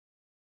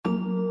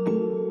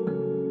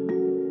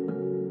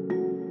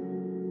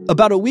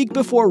About a week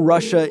before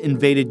Russia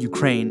invaded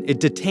Ukraine, it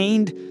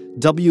detained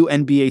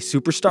WNBA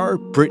superstar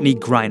Brittney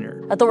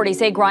Griner. Authorities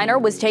say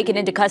Griner was taken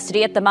into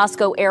custody at the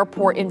Moscow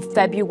airport in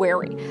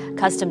February.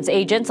 Customs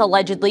agents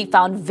allegedly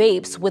found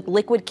vapes with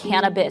liquid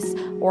cannabis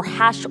or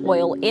hash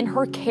oil in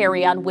her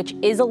carry-on, which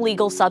is a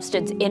legal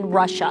substance in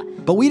Russia.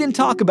 But we didn't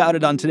talk about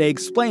it on Today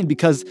Explained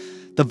because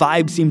the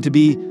vibe seemed to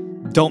be,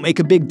 don't make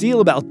a big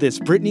deal about this.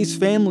 Brittney's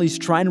family's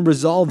trying to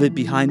resolve it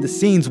behind the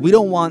scenes. We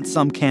don't want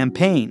some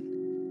campaign.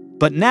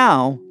 But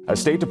now, a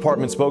State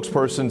Department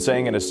spokesperson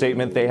saying in a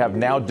statement they have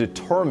now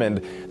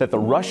determined that the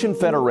Russian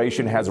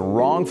Federation has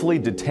wrongfully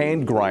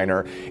detained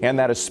Griner and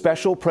that a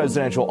special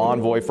presidential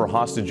envoy for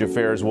hostage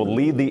affairs will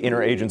lead the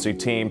interagency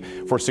team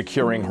for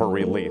securing her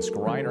release.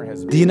 Griner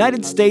has the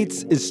United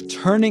States is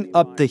turning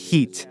up the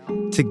heat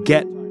to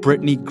get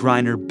Brittney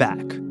Griner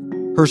back.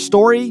 Her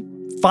story,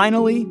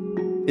 finally,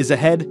 is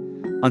ahead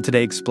on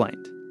Today Explained.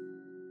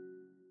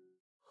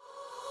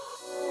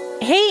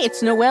 Hey,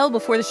 it's Noelle.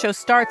 Before the show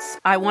starts,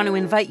 I want to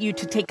invite you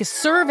to take a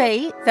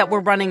survey that we're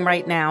running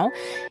right now.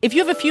 If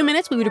you have a few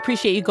minutes, we would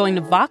appreciate you going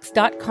to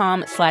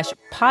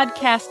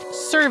vox.com/podcast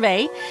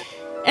survey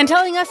and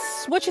telling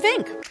us what you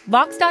think.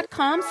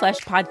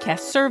 Vox.com/podcast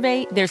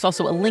survey. There's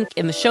also a link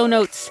in the show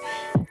notes.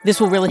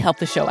 This will really help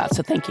the show out,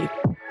 so thank you.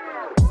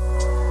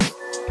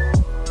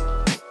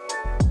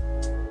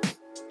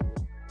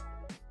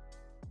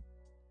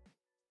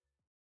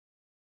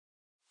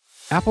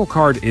 Apple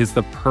Card is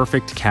the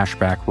perfect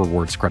cashback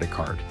rewards credit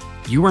card.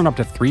 You earn up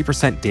to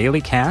 3% daily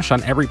cash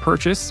on every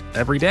purchase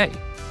every day.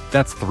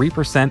 That's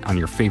 3% on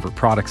your favorite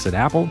products at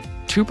Apple,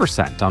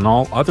 2% on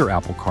all other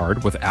Apple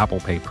Card with Apple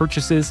Pay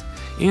purchases,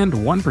 and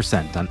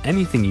 1% on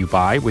anything you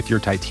buy with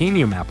your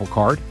titanium Apple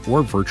Card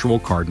or virtual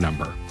card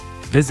number.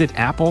 Visit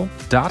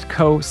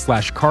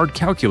apple.co/card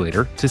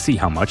calculator to see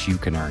how much you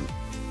can earn.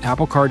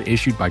 Apple Card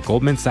issued by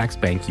Goldman Sachs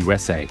Bank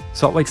USA,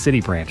 Salt Lake City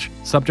branch,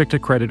 subject to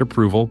credit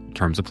approval,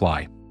 terms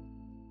apply.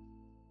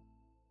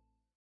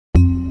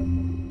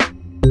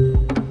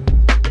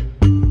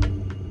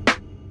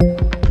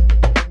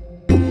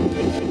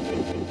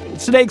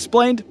 Today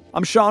Explained,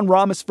 I'm Sean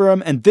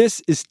Rameswaram, and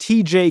this is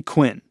TJ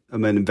Quinn.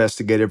 I'm an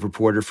investigative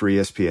reporter for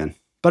ESPN.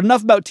 But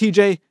enough about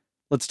TJ,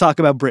 let's talk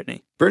about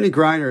Brittney. Brittney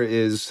Griner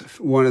is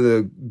one of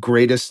the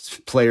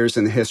greatest players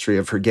in the history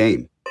of her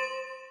game.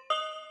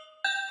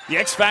 The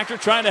X Factor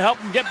trying to help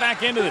him get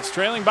back into this,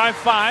 trailing by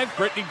 5.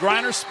 Brittney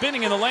Griner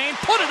spinning in the lane,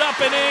 put it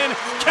up and in,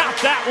 count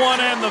that one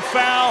and the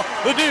foul,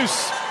 the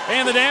deuce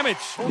and the damage.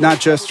 Not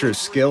just her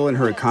skill and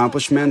her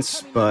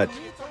accomplishments, but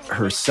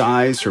her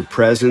size, her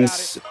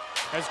presence.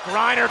 As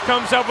Griner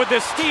comes up with the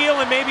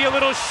steal and maybe a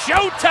little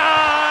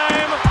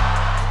showtime.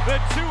 The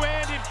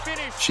two-handed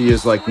finish. She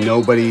is like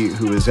nobody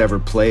who has ever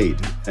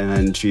played,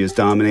 and she has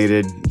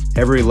dominated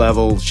every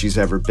level she's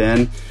ever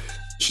been.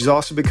 She's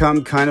also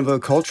become kind of a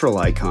cultural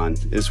icon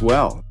as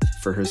well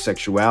for her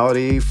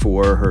sexuality,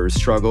 for her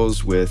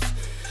struggles with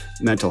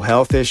mental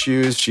health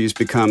issues. She's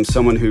become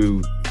someone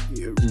who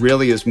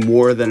really is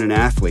more than an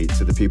athlete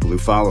to the people who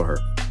follow her.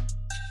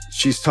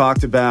 She's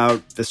talked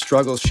about the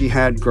struggles she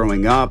had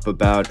growing up,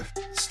 about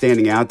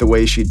standing out the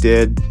way she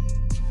did.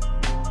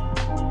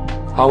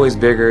 Always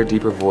bigger,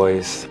 deeper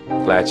voice,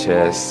 flat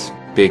chest,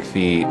 big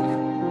feet.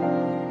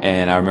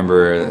 And I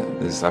remember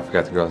this, I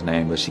forgot the girl's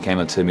name, but she came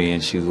up to me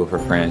and she was with her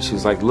friend. She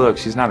was like, look,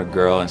 she's not a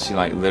girl. And she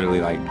literally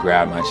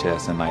grabbed my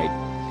chest and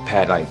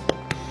patted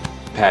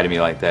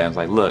me like that. I was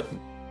like, look,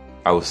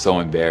 I was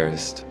so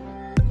embarrassed.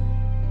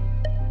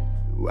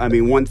 I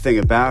mean, one thing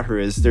about her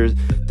is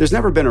there's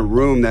never been a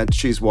room that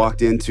she's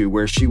walked into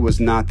where she was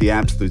not the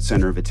absolute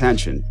center of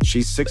attention.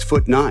 She's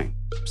 6'9",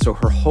 so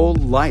her whole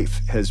life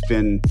has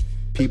been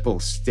people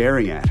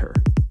staring at her,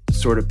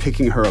 sort of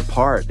picking her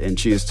apart. And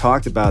she has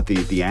talked about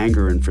the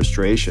anger and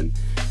frustration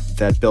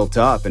that built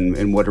up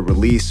and what a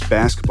release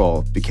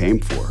basketball became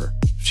for her.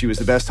 She was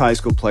the best high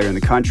school player in the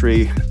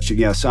country.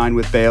 She signed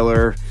with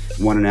Baylor,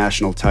 won a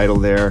national title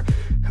there,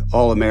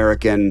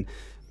 All-American,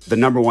 the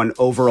number 1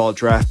 overall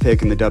draft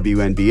pick in the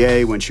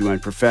WNBA when she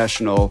went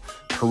professional,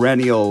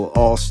 perennial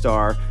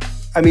all-star.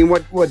 I mean,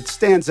 what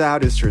stands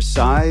out is her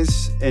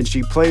size, and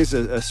she plays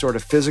a sort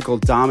of physical,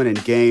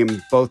 dominant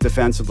game, both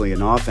defensively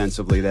and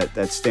offensively,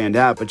 that stand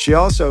out. But she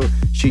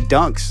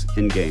dunks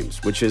in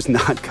games, which is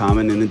not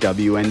common in the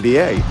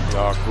WNBA.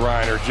 Oh,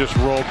 Griner just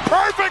rolled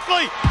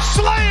perfectly,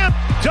 slam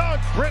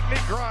dunk, Brittney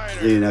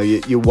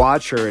Griner. You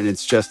watch her, and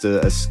it's just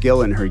a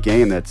skill in her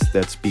game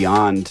that's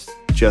beyond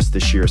just the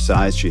sheer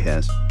size she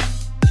has.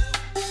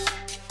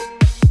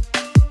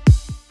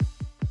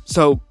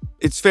 So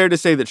it's fair to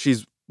say that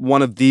she's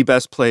one of the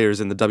best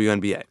players in the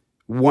WNBA.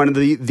 One of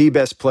the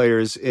best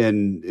players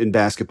in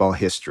basketball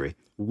history.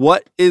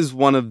 What is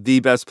one of the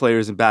best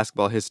players in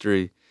basketball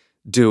history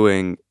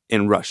doing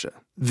in Russia?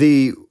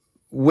 The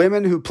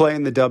women who play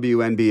in the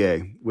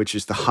WNBA, which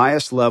is the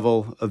highest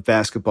level of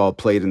basketball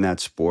played in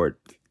that sport,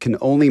 can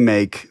only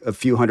make a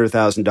few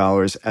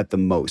 $100,000 at the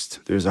most.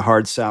 There's a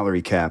hard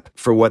salary cap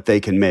for what they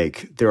can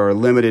make. There are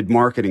limited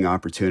marketing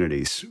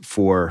opportunities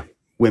for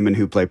women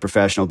who play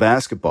professional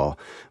basketball.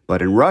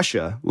 But in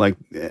Russia, like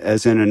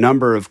as in a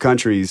number of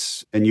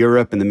countries in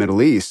Europe and the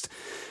Middle East,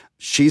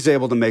 she's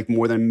able to make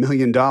more than $1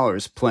 million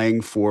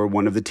playing for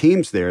one of the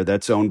teams there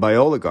that's owned by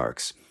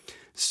oligarchs.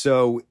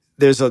 So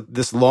there's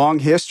this long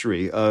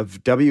history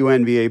of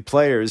WNBA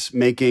players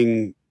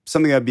making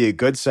something that would be a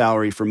good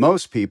salary for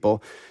most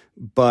people,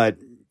 but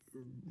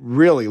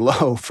really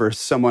low for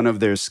someone of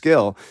their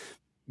skill,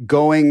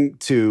 going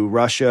to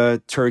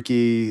Russia,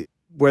 Turkey,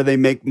 where they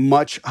make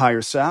much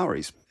higher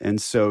salaries.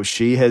 And so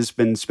she has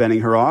been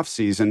spending her off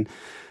season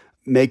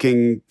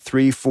making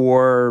 3,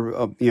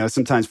 4,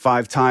 sometimes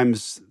 5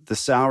 times the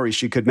salary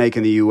she could make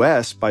in the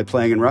U.S. by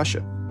playing in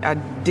Russia. I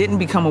didn't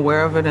become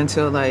aware of it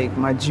until like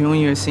my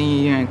junior,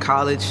 senior year in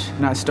college.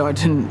 And I started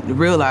to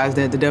realize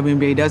that the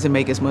WNBA doesn't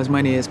make as much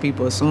money as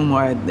people assume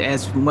or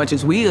as much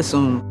as we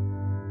assume.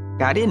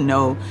 I didn't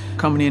know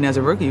coming in as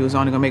a rookie was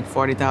only going to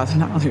make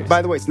 $40,000.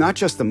 By the way, it's not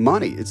just the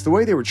money. It's the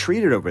way they were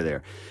treated over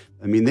there.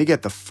 I mean, they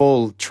get the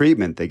full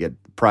treatment. They get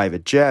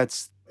private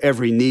jets.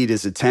 Every need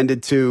is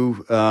attended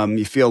to.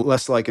 You feel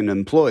less like an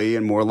employee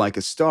and more like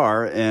a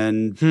star.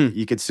 And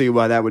you could see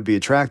why that would be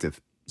attractive.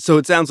 So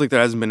it sounds like there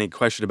hasn't been any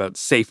question about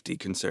safety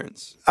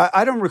concerns.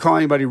 I don't recall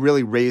anybody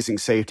really raising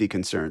safety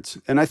concerns.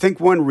 And I think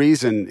one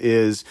reason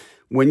is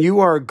when you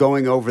are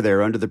going over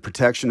there under the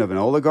protection of an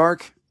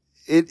oligarch,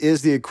 it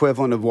is the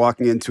equivalent of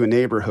walking into a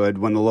neighborhood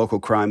when the local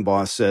crime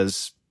boss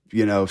says,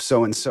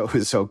 so-and-so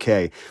is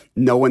okay.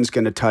 No one's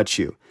going to touch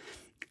you.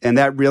 And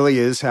that really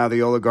is how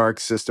the oligarch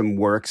system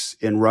works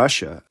in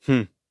Russia.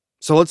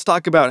 So let's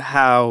talk about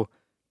how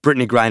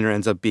Brittney Griner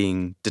ends up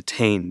being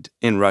detained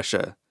in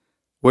Russia.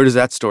 Where does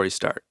that story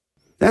start?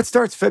 That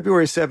starts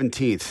February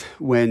 17th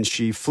when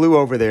she flew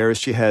over there, as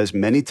she has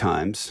many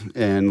times,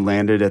 and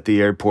landed at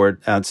the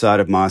airport outside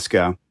of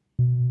Moscow.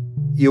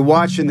 You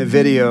watch in the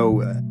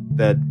video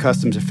that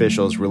customs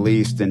officials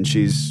released, and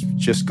she's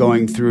just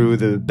going through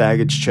the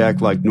baggage check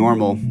like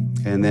normal,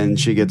 and then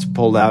she gets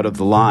pulled out of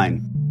the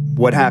line.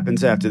 What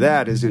happens after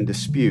that is in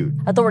dispute.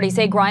 Authorities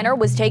say Griner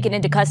was taken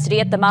into custody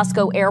at the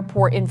Moscow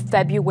airport in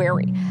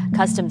February.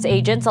 Customs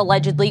agents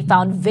allegedly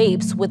found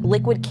vapes with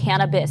liquid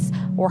cannabis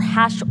or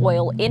hash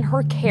oil in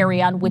her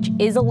carry-on, which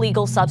is a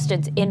legal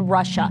substance in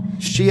Russia.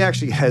 She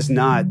actually has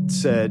not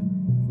said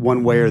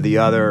one way or the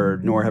other,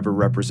 nor have her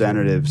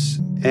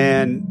representatives.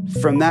 And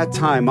from that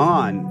time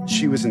on,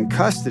 she was in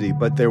custody,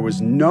 but there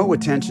was no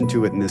attention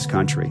to it in this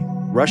country.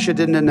 Russia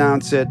didn't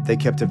announce it. They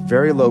kept a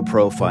very low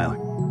profile.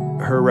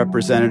 Her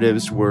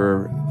representatives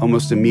were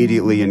almost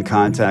immediately in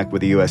contact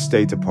with the U.S.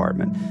 State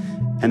Department.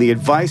 And the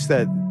advice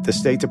that the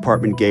State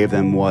Department gave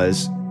them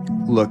was,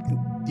 look,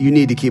 you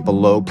need to keep a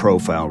low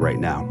profile right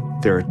now.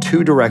 There are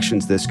 2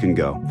 directions this can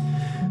go.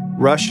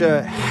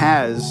 Russia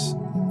has,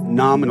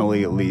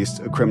 nominally at least,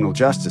 a criminal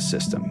justice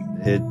system.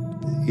 It,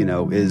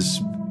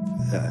 is,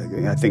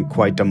 I think,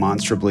 quite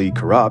demonstrably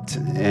corrupt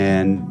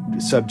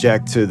and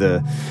subject to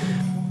the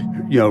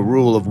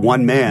rule of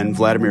one man,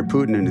 Vladimir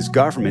Putin and his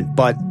government,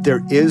 but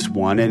there is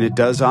one and it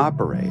does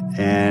operate.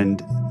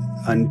 And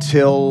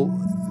until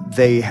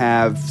they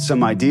have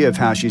some idea of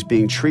how she's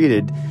being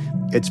treated,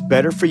 it's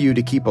better for you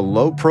to keep a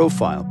low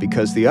profile,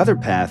 because the other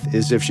path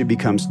is if she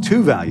becomes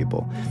too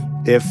valuable.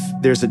 If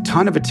there's a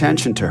ton of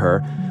attention to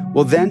her,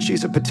 well, then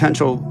she's a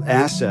potential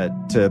asset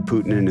to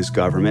Putin and his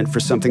government for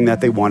something that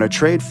they want to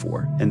trade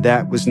for. And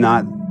that was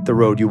not the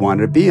road you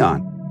wanted to be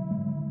on.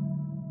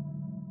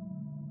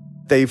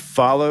 They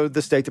followed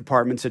the State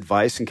Department's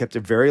advice and kept a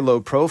very low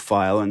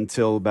profile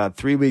until about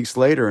 3 weeks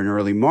later in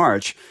early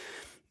March.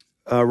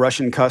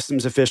 Russian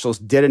customs officials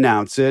did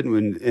announce it.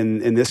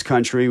 In this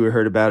country, we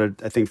heard about it,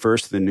 I think,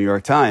 first in the New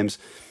York Times,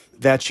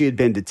 that she had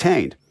been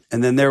detained.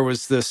 And then there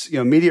was this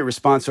immediate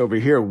response over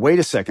here. Wait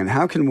a second.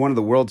 How can one of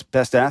the world's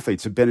best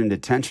athletes have been in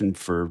detention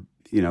for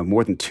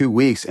more than 2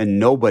 weeks and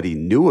nobody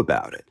knew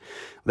about it?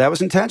 That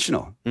was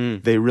intentional.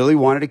 They really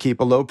wanted to keep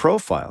a low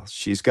profile.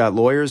 She's got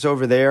lawyers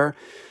over there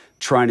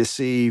trying to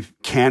see,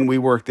 can we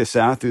work this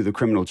out through the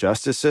criminal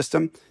justice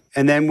system?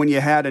 And then when you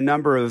had a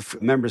number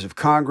of members of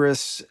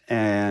Congress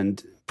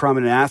and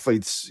prominent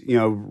athletes,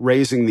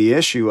 raising the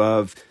issue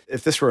of,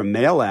 if this were a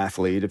male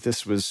athlete, if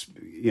this was,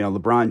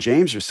 LeBron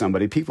James or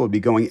somebody, people would be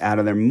going out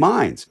of their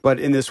minds. But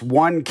in this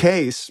one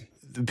case,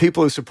 the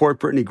people who support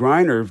Brittney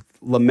Griner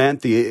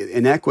lament the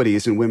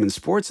inequities in women's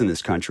sports in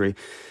this country.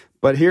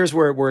 But here's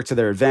where it worked to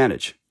their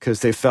advantage, because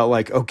they felt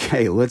like,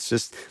 okay,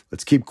 let's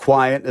keep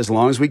quiet as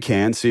long as we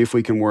can, see if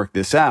we can work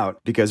this out.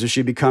 Because if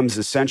she becomes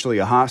essentially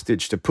a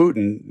hostage to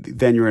Putin,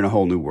 then you're in a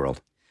whole new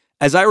world.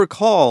 As I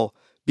recall,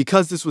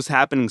 because this was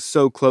happening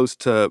so close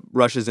to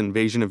Russia's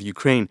invasion of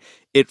Ukraine,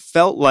 it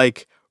felt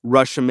like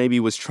Russia maybe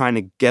was trying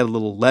to get a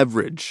little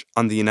leverage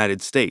on the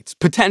United States,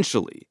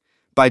 potentially,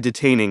 by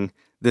detaining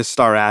this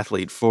star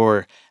athlete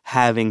for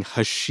having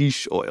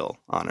hashish oil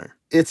on her.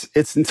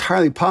 It's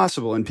entirely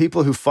possible. And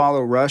people who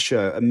follow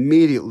Russia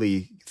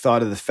immediately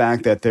thought of the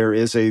fact that there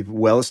is a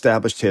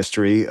well-established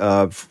history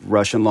of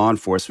Russian law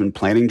enforcement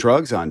planting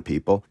drugs on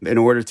people in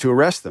order to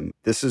arrest them.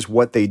 This is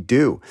what they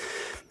do.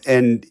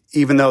 And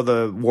even though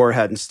the war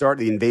hadn't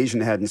started, the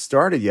invasion hadn't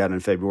started yet on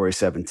February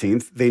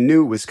 17th, they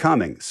knew it was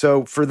coming.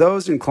 So for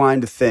those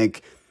inclined to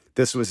think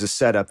this was a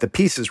setup, the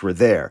pieces were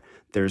there.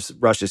 There's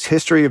Russia's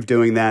history of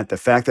doing that, the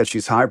fact that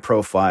she's high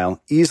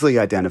profile, easily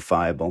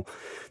identifiable,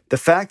 the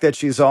fact that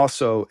she's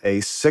also a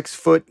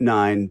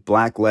 6'9"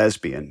 black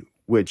lesbian,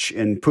 which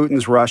in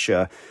Putin's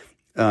Russia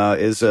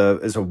is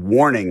a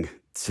warning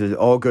to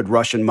all good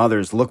Russian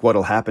mothers. Look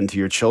what'll happen to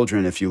your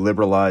children if you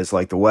liberalize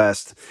like the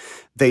West.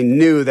 They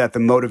knew that the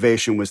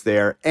motivation was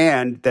there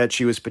and that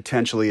she was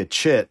potentially a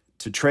chit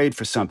to trade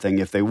for something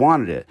if they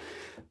wanted it.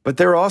 But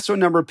there are also a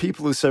number of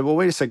people who said, well,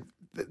 wait a sec,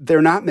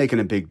 they're not making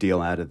a big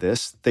deal out of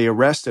this. They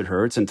arrested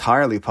her. It's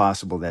entirely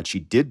possible that she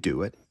did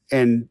do it.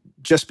 And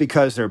just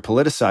because they're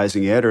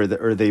politicizing it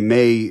or they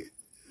may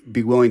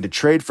be willing to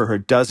trade for her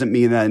doesn't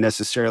mean that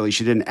necessarily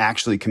she didn't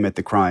actually commit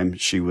the crime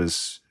she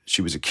was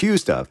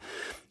accused of.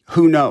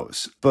 Who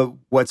knows? But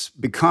what's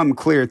become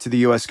clear to the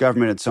U.S.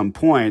 government at some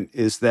point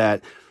is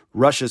that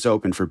Russia's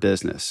open for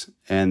business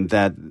and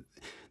that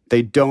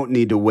they don't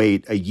need to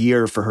wait a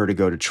year for her to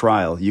go to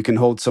trial. You can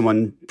hold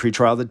someone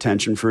pretrial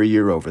detention for a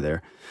year over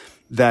there.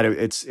 That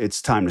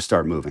it's time to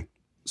start moving.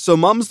 So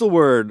mum's the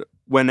word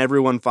when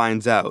everyone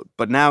finds out.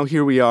 But now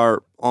here we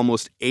are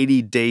almost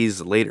 80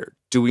 days later.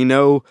 Do we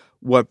know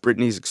what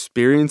Brittney's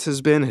experience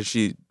has been? Has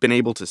she been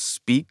able to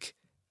speak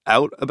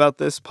out about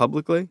this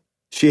publicly?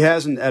 She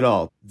hasn't at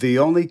all. The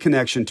only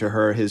connection to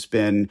her has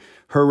been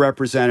her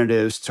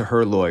representatives to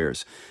her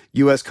lawyers.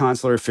 U.S.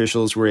 consular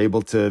officials were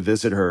able to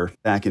visit her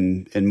back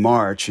in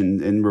March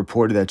and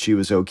reported that she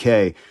was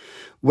okay.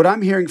 What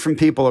I'm hearing from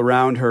people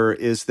around her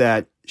is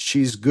that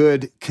she's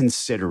good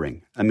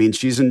considering. I mean,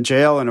 she's in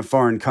jail in a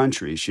foreign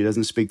country. She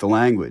doesn't speak the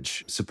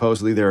language.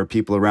 Supposedly there are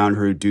people around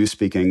her who do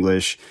speak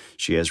English.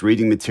 She has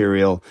reading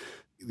material.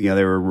 You know,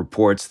 there were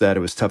reports that it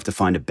was tough to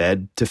find a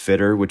bed to fit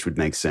her, which would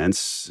make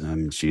sense.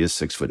 She is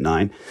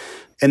 6'9",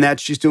 and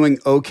that she's doing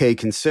okay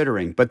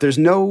considering. But there's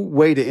no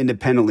way to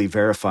independently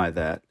verify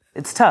that.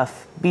 It's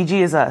tough.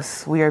 BG is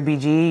us. We are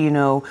BG. You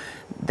know,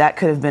 that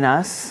could have been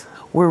us.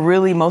 We're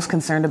really most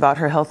concerned about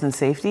her health and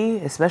safety,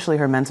 especially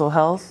her mental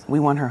health. We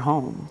want her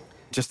home.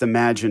 Just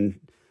imagine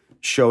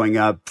showing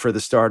up for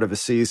the start of a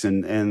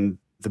season and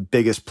the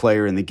biggest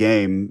player in the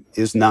game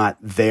is not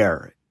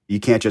there. You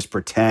can't just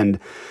pretend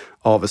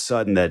all of a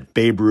sudden that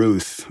Babe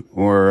Ruth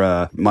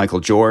or Michael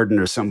Jordan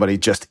or somebody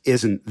just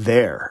isn't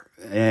there.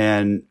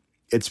 And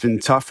it's been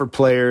tough for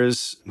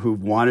players who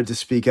wanted to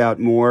speak out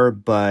more,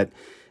 but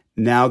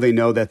now they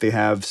know that they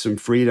have some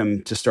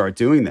freedom to start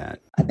doing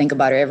that. I think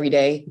about her every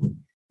day,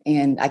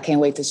 and I can't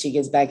wait till she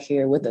gets back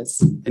here with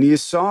us. And you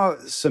saw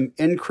some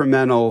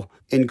incremental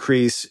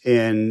increase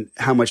in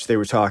how much they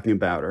were talking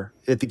about her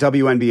at the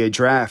WNBA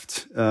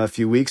draft a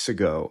few weeks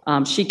ago.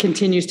 She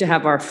continues to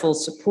have our full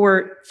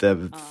support.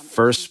 The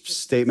first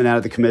statement out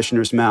of the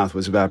commissioner's mouth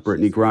was about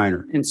Brittney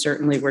Griner. And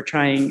certainly we're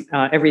trying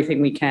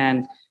everything we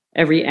can,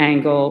 every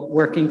angle,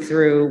 working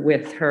through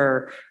with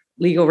her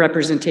legal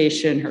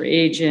representation, her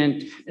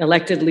agent,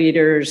 elected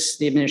leaders,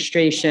 the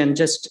administration,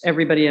 just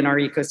everybody in our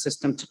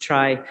ecosystem to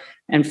try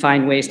and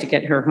find ways to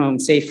get her home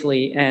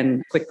safely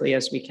and quickly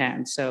as we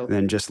can. So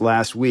then just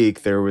last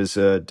week, there was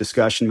a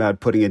discussion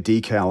about putting a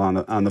decal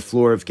on the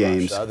floor of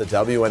games. The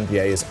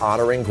WNBA is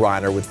honoring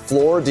Griner with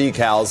floor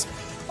decals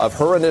of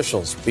her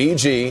initials,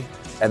 BG,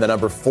 and the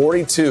number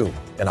 42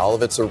 in all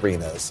of its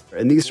arenas.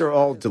 And these are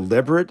all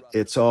deliberate.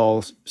 It's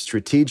all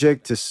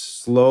strategic to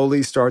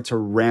slowly start to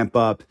ramp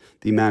up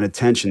the amount of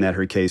attention that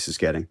her case is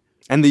getting.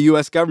 And the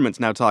U.S. government's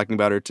now talking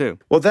about her, too.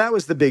 Well, that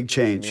was the big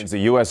change. It means the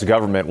U.S.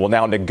 government will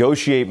now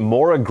negotiate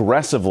more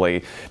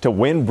aggressively to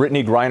win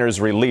Brittney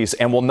Griner's release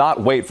and will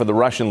not wait for the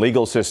Russian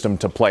legal system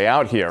to play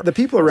out here. The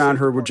people around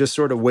her were just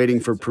sort of waiting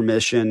for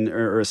permission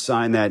or a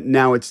sign that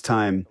now it's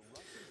time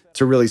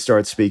to really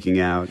start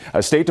speaking out.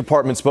 A State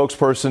Department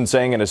spokesperson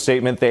saying in a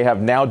statement they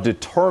have now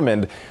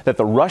determined that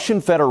the Russian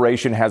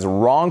Federation has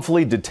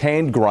wrongfully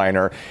detained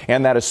Griner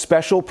and that a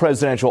special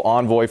presidential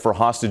envoy for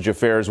hostage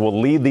affairs will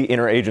lead the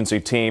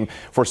interagency team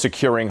for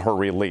securing her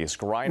release.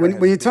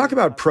 When you talk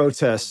about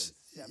protests,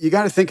 you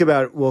got to think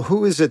about, well,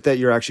 who is it that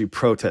you're actually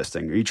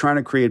protesting? Are you trying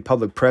to create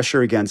public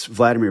pressure against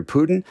Vladimir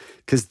Putin?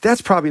 Because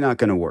that's probably not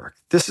going to work.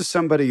 This is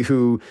somebody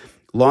who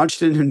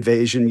launched an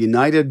invasion,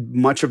 united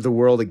much of the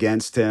world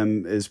against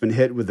him, has been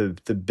hit with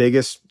the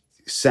biggest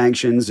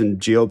sanctions in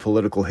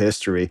geopolitical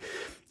history,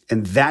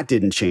 and that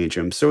didn't change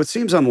him. So it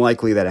seems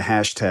unlikely that a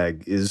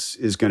hashtag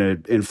is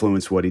going to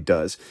influence what he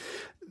does.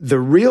 The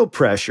real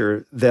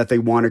pressure that they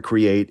want to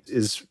create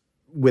is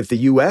with the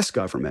U.S.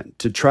 government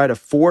to try to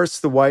force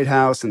the White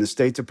House and the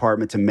State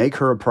Department to make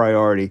her a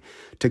priority,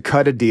 to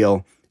cut a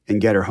deal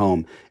and get her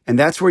home. And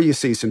that's where you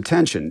see some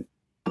tension.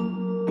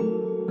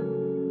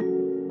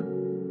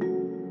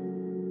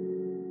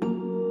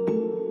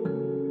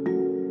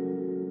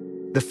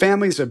 The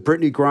families of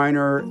Brittney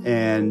Griner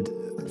and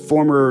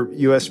former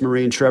U.S.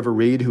 Marine Trevor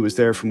Reed, who was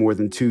there for more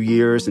than 2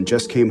 years and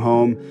just came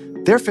home,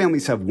 their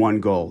families have one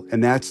goal,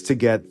 and that's to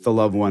get the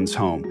loved ones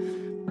home.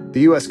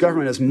 The U.S.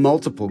 government has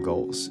multiple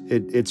goals.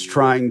 It's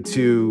trying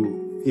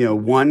to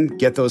one,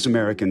 get those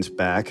Americans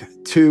back.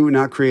 Two,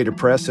 not create a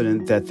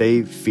precedent that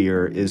they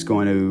fear is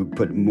going to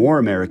put more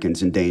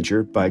Americans in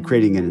danger by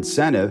creating an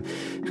incentive.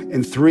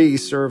 And three,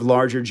 serve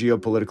larger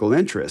geopolitical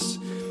interests.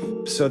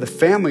 So the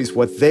families,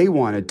 what they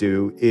want to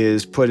do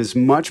is put as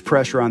much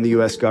pressure on the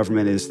U.S.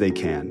 government as they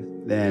can.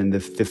 And the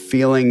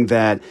feeling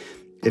that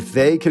if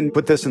they can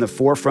put this in the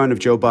forefront of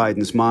Joe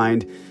Biden's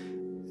mind,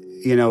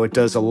 it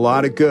does a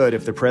lot of good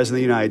if the President of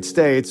the United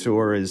States,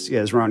 or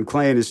as Ron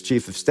Klain, his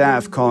chief of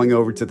staff, calling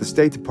over to the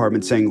State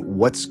Department saying,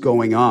 what's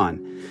going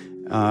on?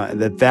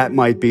 That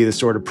might be the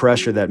sort of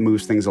pressure that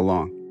moves things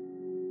along.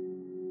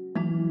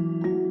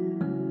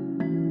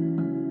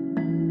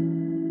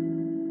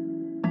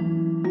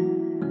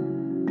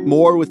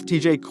 More with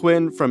TJ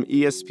Quinn from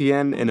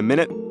ESPN in a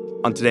minute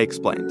on Today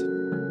Explained.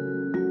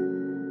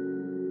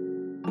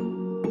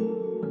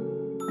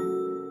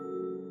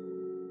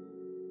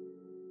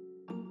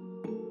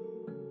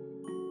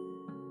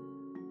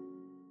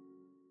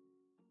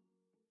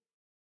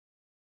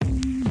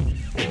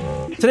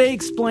 Today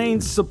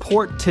Explained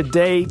support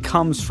today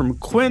comes from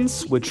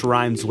Quince, which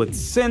rhymes with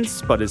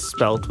since but is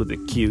spelled with a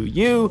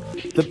Q-U.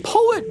 The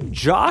poet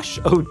Josh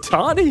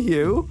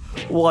O'Donohue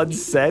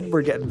once said,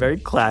 we're getting very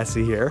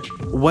classy here,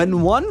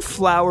 when one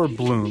flower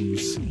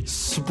blooms,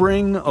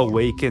 spring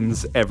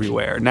awakens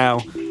everywhere. Now,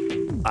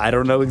 I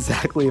don't know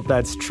exactly if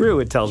that's true,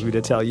 it tells me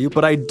to tell you,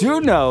 but I do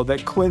know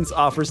that Quince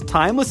offers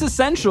timeless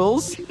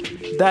essentials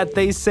that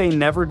they say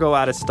never go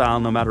out of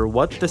style no matter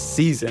what the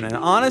season. And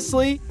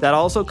honestly, that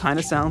also kind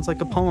of sounds like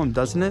a poem,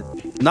 doesn't it?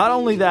 Not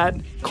only that,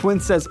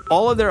 Quince says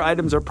all of their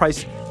items are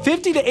priced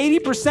 50 to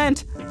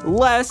 80%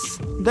 less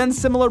than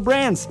similar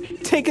brands.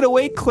 Take it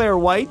away, Claire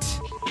White.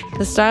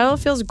 The style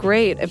feels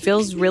great. It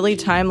feels really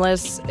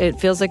timeless. It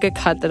feels like a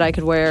cut that I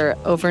could wear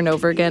over and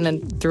over again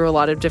and through a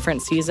lot of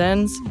different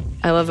seasons.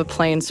 I love a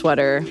plain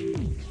sweater.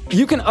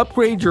 You can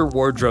upgrade your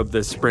wardrobe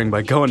this spring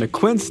by going to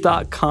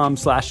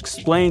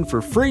quince.com/explain for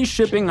free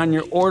shipping on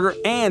your order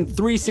and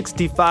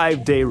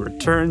 365-day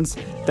returns.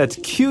 That's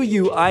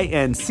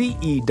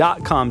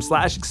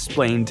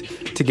QUINCE.com/explained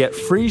to get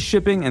free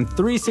shipping and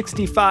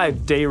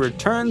 365-day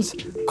returns.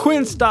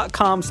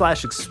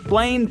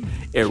 Quince.com/explained.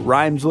 It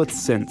rhymes with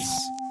since.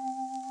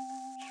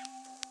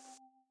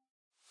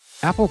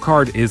 Apple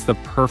Card is the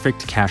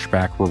perfect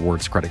cashback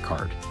rewards credit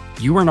card.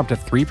 You earn up to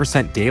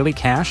 3% daily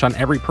cash on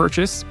every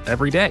purchase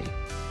every day.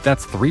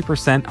 That's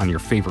 3% on your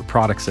favorite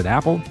products at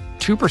Apple,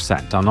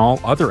 2% on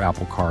all other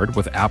Apple Card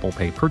with Apple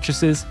Pay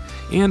purchases,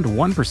 and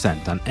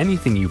 1% on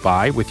anything you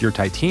buy with your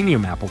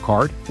titanium Apple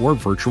Card or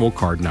virtual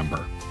card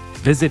number.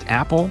 Visit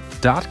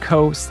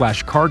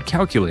apple.co/card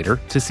calculator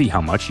to see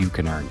how much you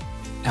can earn.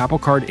 Apple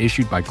Card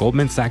issued by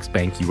Goldman Sachs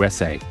Bank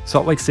USA,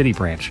 Salt Lake City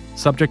branch,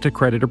 subject to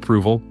credit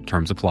approval,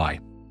 terms apply.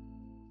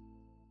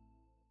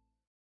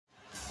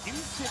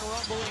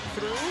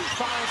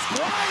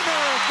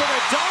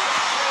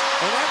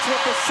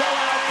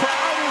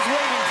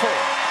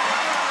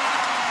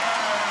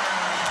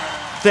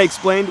 Today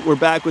Explained, we're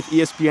back with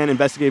ESPN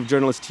investigative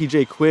journalist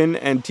TJ Quinn.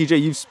 And TJ,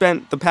 you've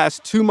spent the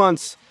past 2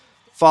 months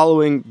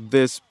following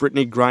this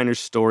Brittney Griner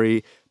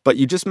story, but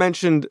you just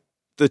mentioned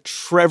the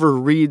Trevor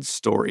Reed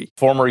story.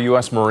 Former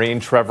U.S. Marine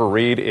Trevor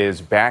Reed is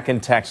back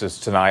in Texas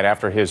tonight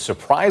after his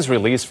surprise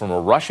release from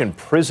a Russian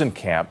prison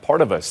camp,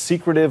 part of a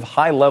secretive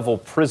high-level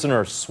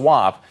prisoner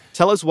swap.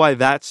 Tell us why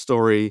that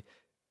story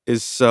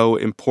is so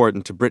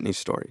important to Brittney's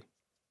story.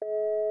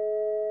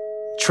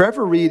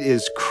 Trevor Reed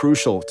is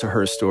crucial to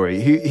her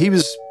story. He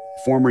was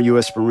former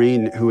U.S.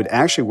 Marine who had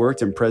actually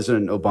worked in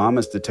President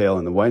Obama's detail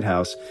in the White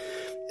House.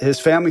 His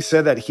family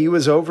said that he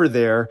was over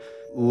there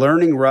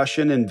learning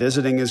Russian and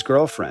visiting his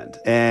girlfriend.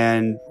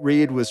 And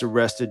Reed was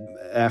arrested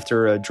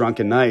after a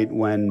drunken night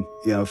when,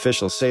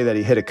 officials say that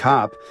he hit a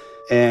cop.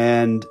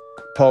 And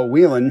Paul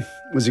Whelan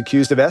was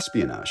accused of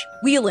espionage.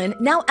 Whelan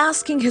now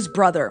asking his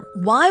brother,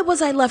 why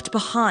was I left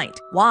behind?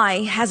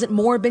 Why hasn't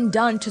more been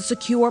done to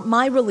secure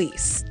my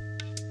release?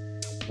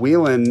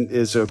 Whelan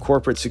is a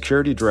corporate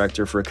security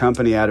director for a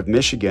company out of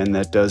Michigan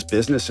that does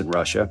business in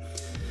Russia.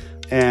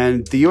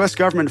 And the U.S.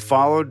 government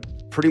followed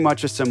pretty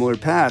much a similar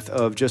path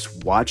of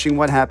just watching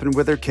what happened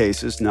with their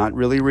cases, not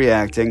really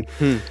reacting.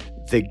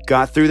 They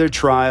got through their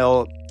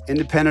trial.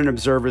 Independent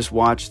observers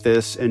watched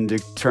this and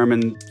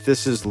determined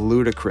this is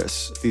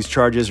ludicrous. These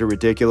charges are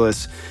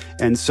ridiculous.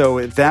 And so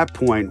at that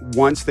point,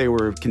 once they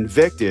were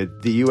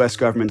convicted, the U.S.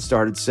 government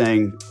started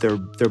saying they're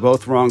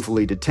both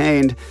wrongfully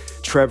detained.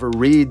 Trevor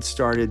Reed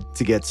started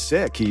to get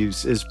sick.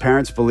 His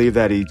parents believe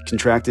that he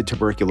contracted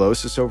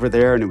tuberculosis over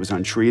there and it was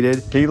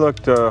untreated. He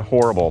looked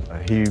horrible.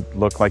 He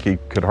looked like he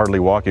could hardly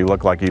walk. He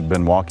looked like he'd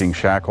been walking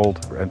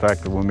shackled. In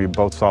fact, when we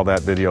both saw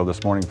that video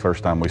this morning,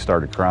 first time we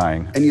started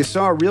crying. And you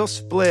saw a real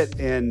split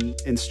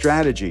in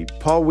strategy.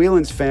 Paul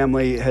Whelan's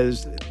family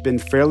has been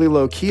fairly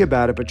low-key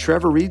about it, but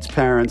Trevor Reed's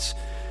parents,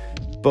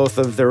 both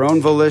of their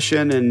own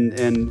volition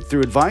and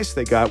through advice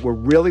they got, were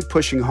really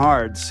pushing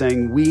hard,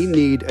 saying, we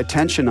need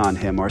attention on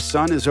him. Our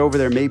son is over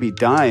there maybe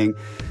dying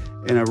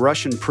in a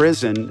Russian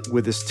prison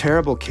with this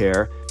terrible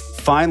care.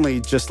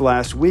 Finally, just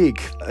last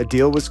week, a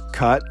deal was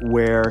cut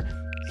where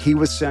He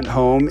was sent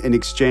home in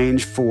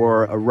exchange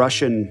for a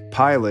Russian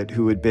pilot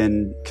who had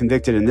been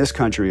convicted in this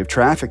country of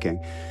trafficking.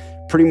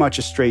 Pretty much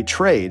a straight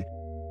trade.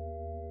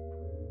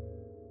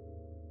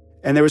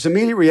 And there was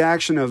immediate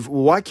reaction of,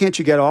 well, why can't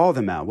you get all of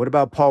them out? What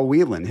about Paul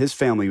Whelan? His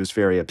family was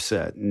very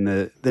upset. And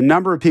the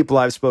number of people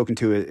I've spoken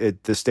to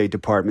at the State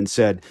Department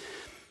said,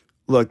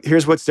 look,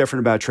 here's what's different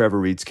about Trevor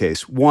Reed's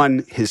case.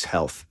 One, his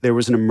health. There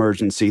was an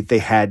emergency. They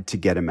had to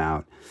get him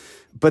out.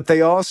 But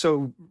they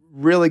also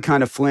really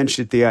kind of flinched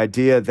at the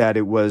idea that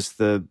it was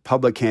the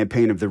public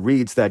campaign of the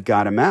Reeds that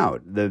got him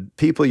out. The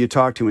people you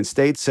talk to in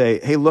state say,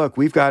 hey, look,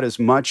 we've got as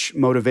much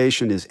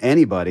motivation as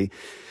anybody.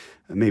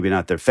 Maybe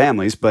not their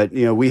families, but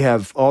we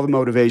have all the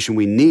motivation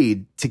we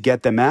need to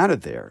get them out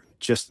of there,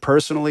 just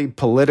personally,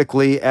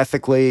 politically,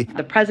 ethically.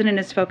 The president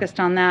is focused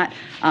on that,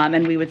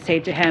 and we would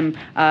say to him,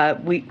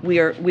 we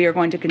are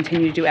going to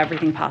continue to do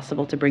everything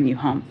possible to bring you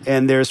home.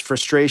 And there's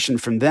frustration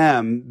from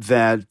them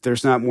that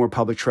there's not more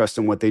public trust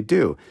in what they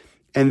do.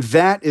 And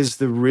that is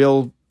the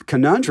real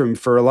conundrum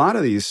for a lot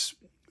of these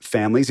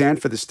families and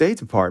for the State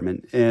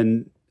Department.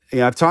 And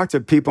I've talked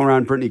to people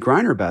around Brittney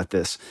Griner about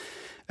this.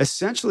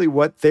 Essentially,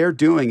 what they're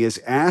doing is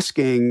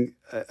asking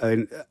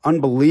an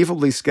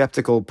unbelievably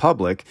skeptical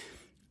public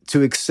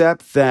to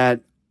accept that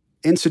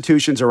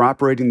institutions are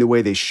operating the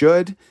way they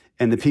should,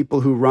 and the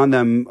people who run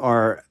them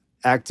are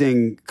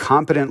acting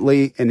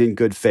competently and in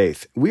good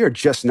faith. We are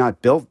just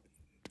not built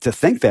to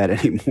think that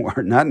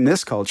anymore, not in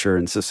this culture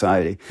and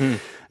society.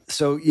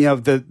 So,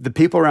 the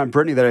people around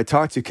Brittney that I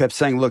talked to kept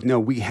saying, look, no,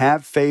 we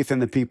have faith in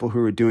the people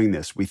who are doing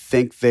this. We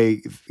think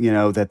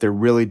that they're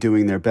really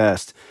doing their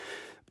best.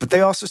 But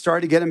they also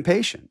started to get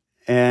impatient.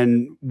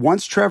 And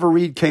once Trevor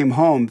Reed came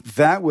home,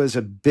 that was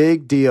a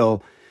big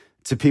deal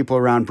to people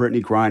around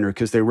Brittney Griner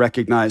because they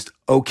recognized,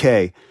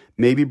 okay,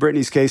 maybe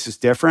Brittney's case is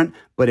different,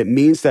 but it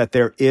means that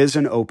there is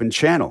an open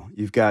channel.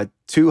 You've got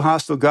two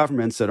hostile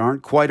governments that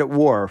aren't quite at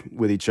war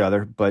with each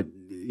other, but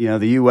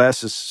the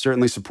U.S. is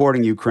certainly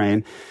supporting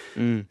Ukraine.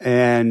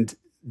 And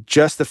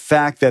just the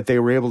fact that they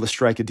were able to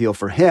strike a deal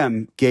for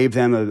him gave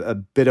them a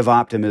bit of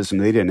optimism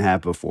they didn't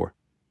have before.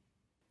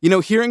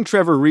 Hearing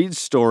Trevor Reed's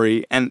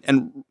story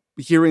and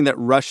hearing that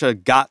Russia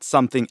got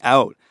something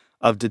out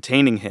of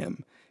detaining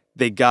him,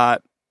 they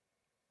got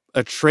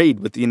a trade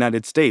with the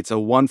United States, a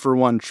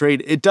one-for-one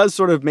trade. It does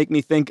sort of make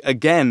me think,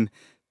 again,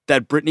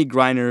 that Brittney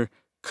Griner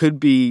could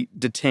be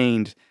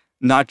detained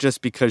not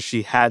just because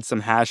she had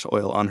some hash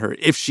oil on her,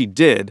 if she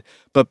did,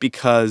 but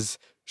because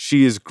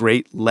she is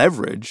great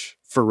leverage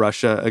for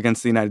Russia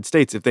against the United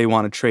States if they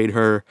want to trade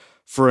her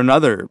for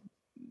another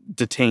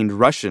detained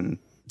Russian.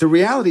 The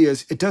reality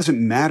is it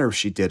doesn't matter if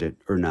she did it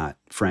or not,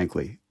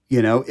 frankly.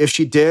 If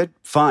she did,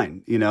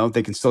 fine.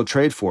 They can still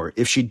trade for her.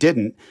 If she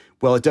didn't,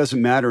 well, it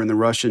doesn't matter in the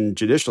Russian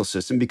judicial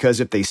system because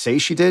if they say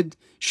she did,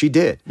 she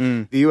did.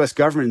 The U.S.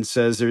 government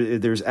says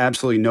there's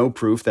absolutely no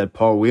proof that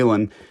Paul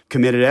Whelan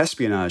committed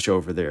espionage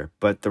over there.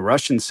 But the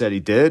Russians said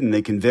he did, and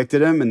they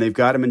convicted him, and they've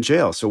got him in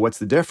jail. So what's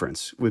the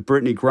difference? With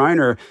Brittney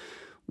Griner,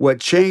 what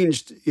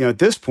changed, at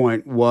this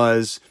point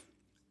was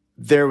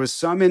there was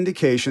some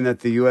indication that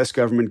the U.S.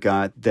 government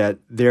got that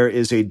there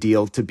is a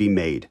deal to be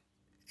made.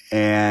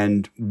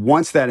 And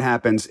once that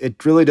happens,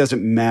 it really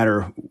doesn't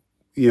matter,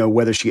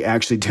 whether she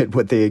actually did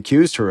what they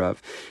accused her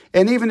of.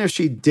 And even if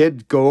she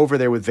did go over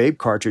there with vape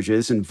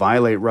cartridges and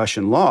violate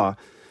Russian law,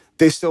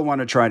 they still want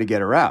to try to get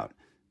her out.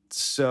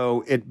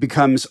 So it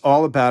becomes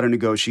all about a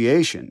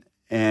negotiation.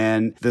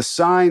 And the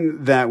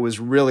sign that was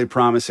really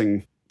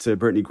promising to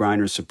Brittney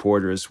Griner's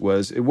supporters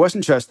it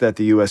wasn't just that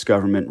the U.S.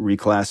 government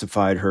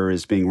reclassified her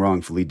as being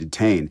wrongfully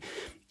detained.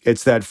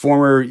 It's that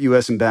former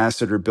U.S.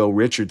 Ambassador Bill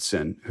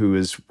Richardson, who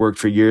has worked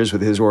for years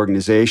with his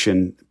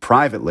organization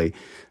privately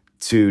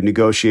to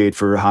negotiate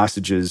for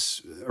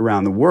hostages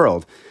around the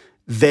world.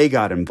 They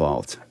got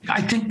involved.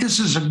 I think this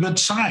is a good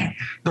sign.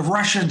 The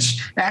Russians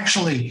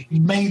actually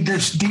made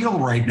this deal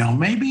right now.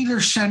 Maybe they're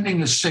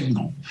sending a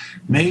signal.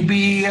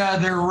 Maybe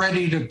they're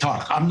ready to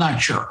talk. I'm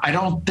not sure. I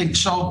don't think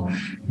so.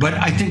 But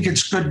I think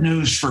it's good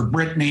news for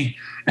Brittney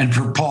and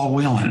for Paul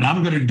Whelan. And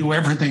I'm going to do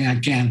everything I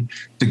can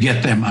to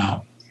get them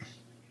out.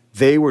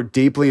 They were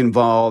deeply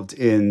involved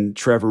in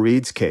Trevor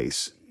Reed's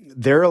case.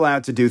 They're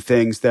allowed to do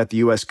things that the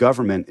U.S.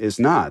 government is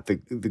not. The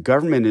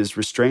government is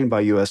restrained by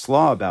U.S.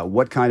 law about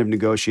what kind of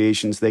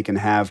negotiations they can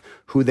have,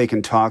 who they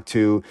can talk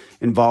to,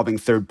 involving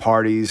third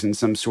parties in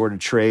some sort of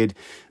trade.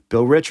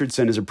 Bill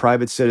Richardson, as a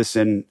private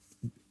citizen,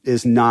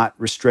 is not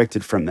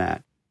restricted from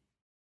that.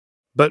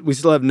 But we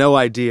still have no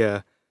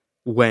idea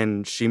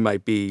when she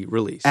might be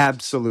released.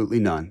 Absolutely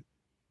none.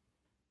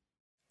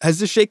 Has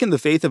this shaken the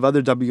faith of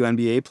other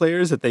WNBA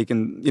players that they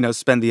can,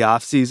 spend the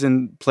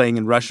offseason playing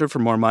in Russia for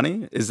more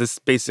money? Is this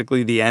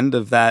basically the end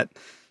of that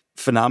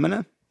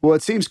phenomena? Well,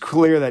 it seems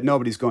clear that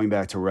nobody's going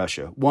back to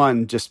Russia.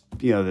 One, just,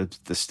 the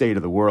state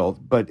of the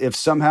world. But if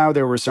somehow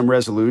there was some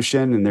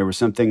resolution and there was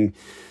something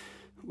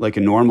like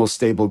a normal,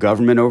 stable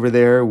government over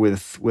there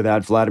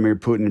without Vladimir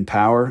Putin in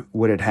power,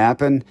 would it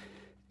happen?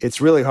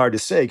 It's really hard to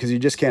say because you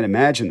just can't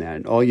imagine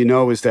that. All you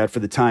know is that for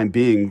the time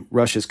being,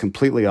 Russia's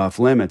completely off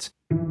limits.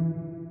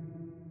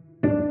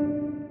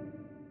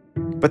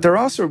 But there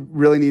also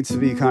really needs to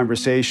be a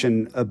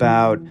conversation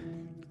about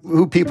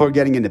who people are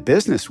getting into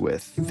business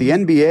with. The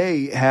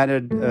NBA had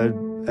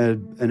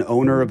an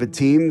owner of a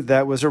team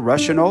that was a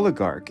Russian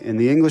oligarch. In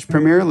the English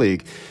Premier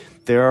League,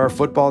 there are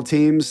football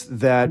teams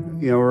that,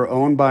 are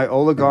owned by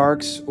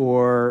oligarchs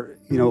or,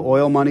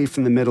 oil money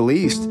from the Middle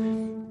East.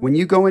 When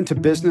you go into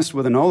business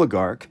with an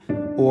oligarch,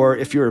 or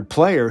if you're a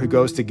player who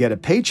goes to get a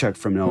paycheck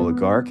from an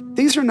oligarch,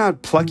 these are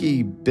not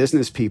plucky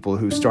business people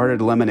who started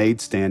a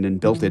lemonade stand and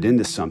built it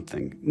into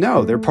something.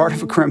 No, they're part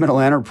of a criminal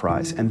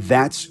enterprise, and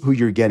that's who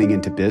you're getting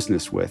into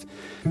business with.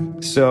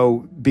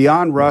 So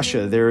beyond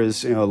Russia, there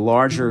is a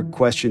larger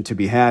question to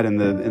be had in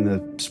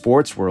the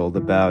sports world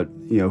about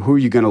who are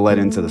you going to let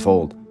into the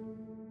fold.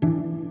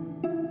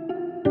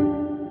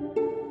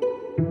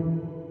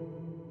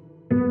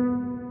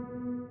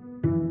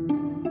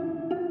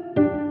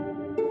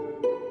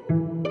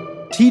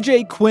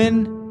 TJ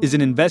Quinn is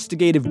an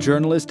investigative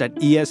journalist at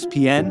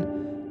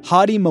ESPN.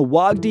 Hady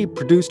Mawajdeh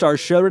produced our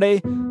show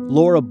today.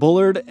 Laura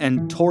Bullard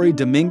and Tori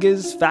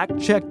Dominguez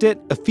fact-checked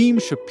it.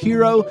 Efim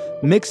Shapiro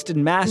mixed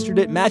and mastered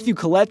it. Matthew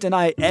Collette and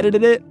I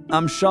edited it.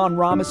 I'm Sean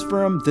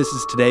Rameswaram. This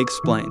is Today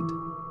Explained.